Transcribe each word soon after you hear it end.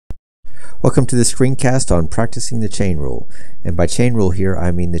Welcome to the screencast on practicing the chain rule. And by chain rule here,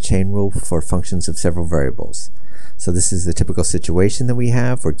 I mean the chain rule for functions of several variables. So this is the typical situation that we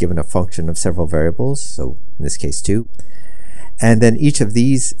have. We're given a function of several variables, so in this case 2. And then each of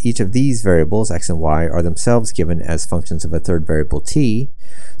these variables, x and y, are themselves given as functions of a third variable t.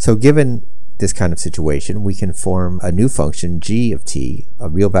 So given this kind of situation, we can form a new function g of t, a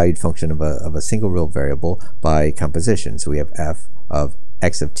real valued function of a single real variable by composition. So we have f of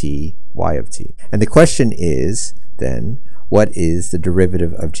x of t, y of t. And the question is then, what is the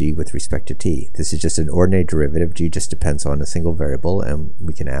derivative of g with respect to t? This is just an ordinary derivative. G just depends on a single variable, and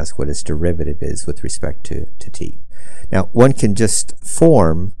we can ask what its derivative is with respect to t. Now, one can just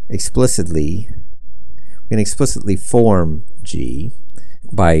form explicitly, we can explicitly form g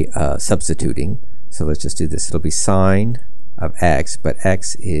by substituting. So let's just do this. It'll be sine of x, but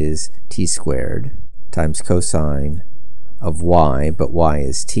x is t squared times cosine of y, but y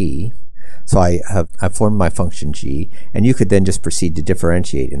is t. So I've formed my function g, and you could then just proceed to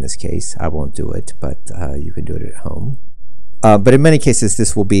differentiate in this case. I won't do it, but you can do it at home. But in many cases,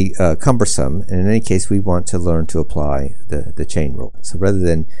 this will be cumbersome, and in any case, we want to learn to apply the chain rule. So rather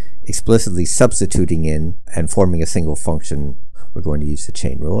than explicitly substituting in and forming a single function, we're going to use the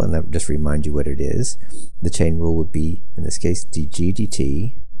chain rule, and that will just remind you what it is. The chain rule would be, in this case, dg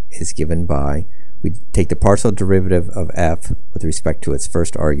dt is given by, we take the partial derivative of f with respect to its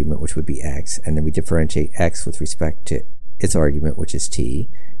first argument, which would be x, and then we differentiate x with respect to its argument, which is t.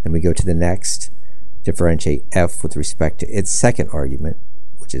 Then we go to the next, differentiate f with respect to its second argument,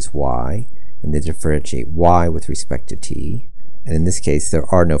 which is y, and then differentiate y with respect to t. And in this case, there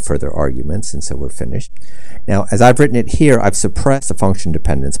are no further arguments, and so we're finished. Now, as I've written it here, I've suppressed the function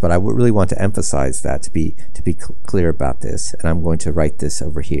dependence, but I would really want to emphasize that to be clear about this, and I'm going to write this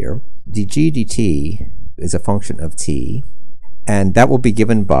over here. dg dt is a function of t, and that will be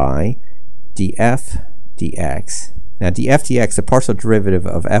given by df dx. Now, df dx, the partial derivative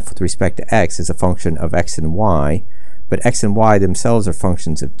of f with respect to x, is a function of x and y, but x and y themselves are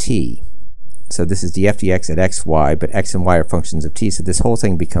functions of t. So this is df dx at x, y, but x and y are functions of t, so this whole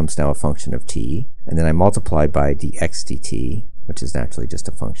thing becomes now a function of t. And then I multiply by dx dt, which is naturally just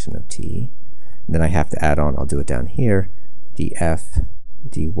a function of t. And then I have to add on, I'll do it down here, df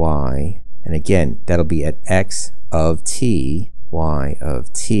dy. And again, that'll be at x of t, y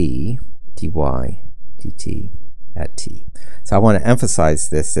of t, dy dt at t. So I want to emphasize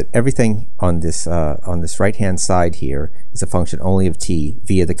this, that everything on this right-hand side here is a function only of t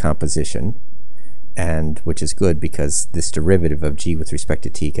via the composition, and which is good because this derivative of g with respect to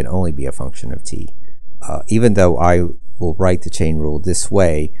t can only be a function of t. Even though I will write the chain rule this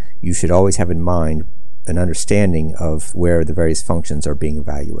way, you should always have in mind an understanding of where the various functions are being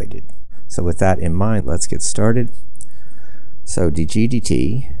evaluated. So with that in mind, let's get started. So dg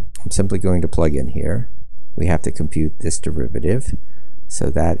dt, I'm simply going to plug in here. We have to compute this derivative. So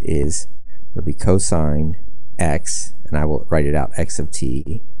that is, it'll be cosine x, and I will write it out, x of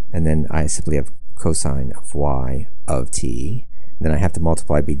t, and then I simply have cosine of y of t. And then I have to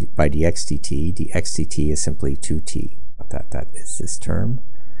multiply by dx dt. dx dt is simply 2t. That is this term.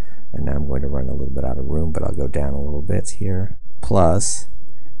 And now I'm going to run a little bit out of room, but I'll go down a little bit here. Plus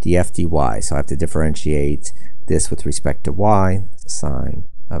df dy. So I have to differentiate this with respect to y, sine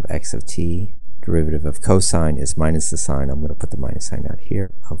of x of t. Derivative of cosine is minus the sign. I'm going to put the minus sign out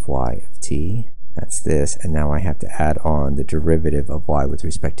here, of y of t. That's this. And now I have to add on the derivative of y with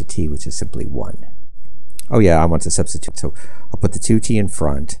respect to t, which is simply 1. Oh yeah, I want to substitute. So I'll put the 2t in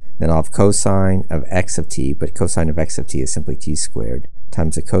front. Then I'll have cosine of x of t, but cosine of x of t is simply t squared,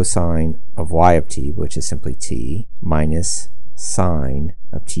 times the cosine of y of t, which is simply t, minus sine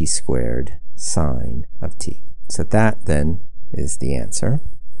of t squared, sine of t. So that then is the answer.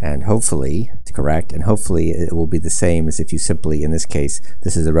 And hopefully it's correct, and hopefully it will be the same as if you simply, in this case,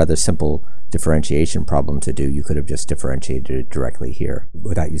 this is a rather simple differentiation problem to do. You could have just differentiated it directly here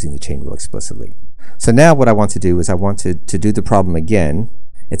without using the chain rule explicitly. So now what I want to do is I want to do the problem again.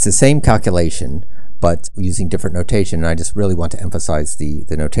 It's the same calculation, but using different notation, and I just really want to emphasize the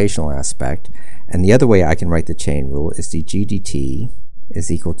notational aspect. And the other way I can write the chain rule is dg dt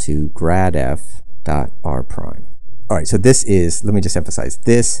is equal to grad f dot r prime. All right, so this is, let me just emphasize,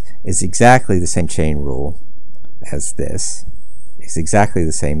 this is exactly the same chain rule as this. It's exactly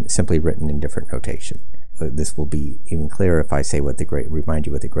the same, simply written in different notation. This will be even clearer if I say remind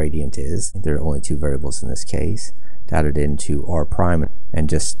you what the gradient is. There are only two variables in this case, added into r prime, and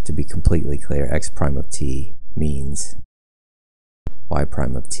just to be completely clear, x prime of t means y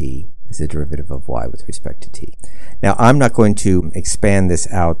prime of t is the derivative of y with respect to t. Now, I'm not going to expand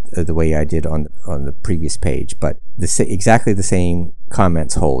this out the way I did on the previous page, but exactly the same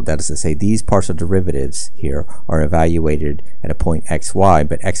comments hold. That is to say, these partial derivatives here are evaluated at a point x, y,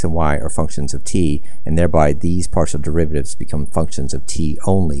 but x and y are functions of t, and thereby these partial derivatives become functions of t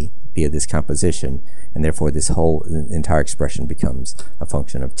only via this composition, and therefore this whole entire expression becomes a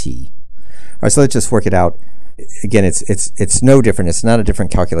function of t. All right, so let's just work it out. Again, it's no different. It's not a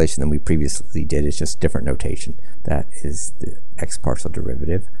different calculation than we previously did. It's just different notation. That is the x partial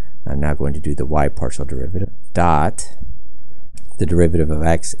derivative. I'm now going to do the y partial derivative. Dot. The derivative of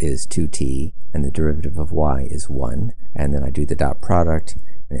x is 2t, and the derivative of y is 1. And then I do the dot product,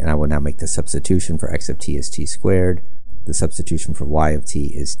 and I will now make the substitution for x of t is t squared. The substitution for y of t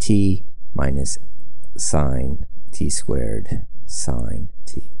is t minus sine t squared sine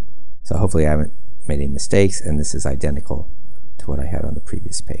t. So hopefully I haven't made any mistakes, and this is identical to what I had on the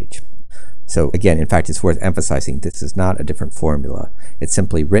previous page. So again, in fact, it's worth emphasizing this is not a different formula. It's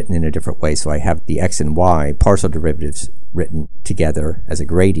simply written in a different way. So I have the x and y partial derivatives written together as a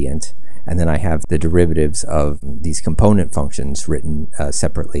gradient, and then I have the derivatives of these component functions written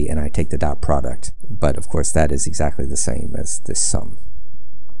separately, and I take the dot product. But of course, that is exactly the same as this sum.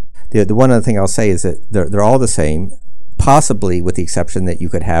 The one other thing I'll say is that they're all the same, possibly with the exception that you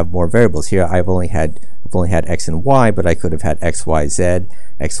could have more variables. Here I've only had x and y, but I could have had x, y, z,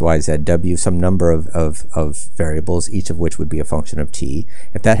 w, some number of variables, each of which would be a function of t.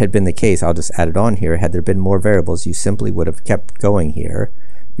 If that had been the case, I'll just add it on here. Had there been more variables, you simply would have kept going here.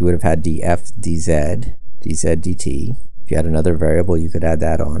 You would have had df, dz, dt. If you had another variable, you could add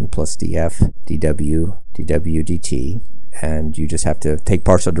that on, plus df, dw, dt. And you just have to take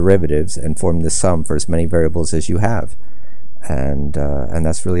partial derivatives and form this sum for as many variables as you have. And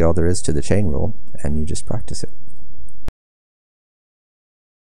that's really all there is to the chain rule, and you just practice it.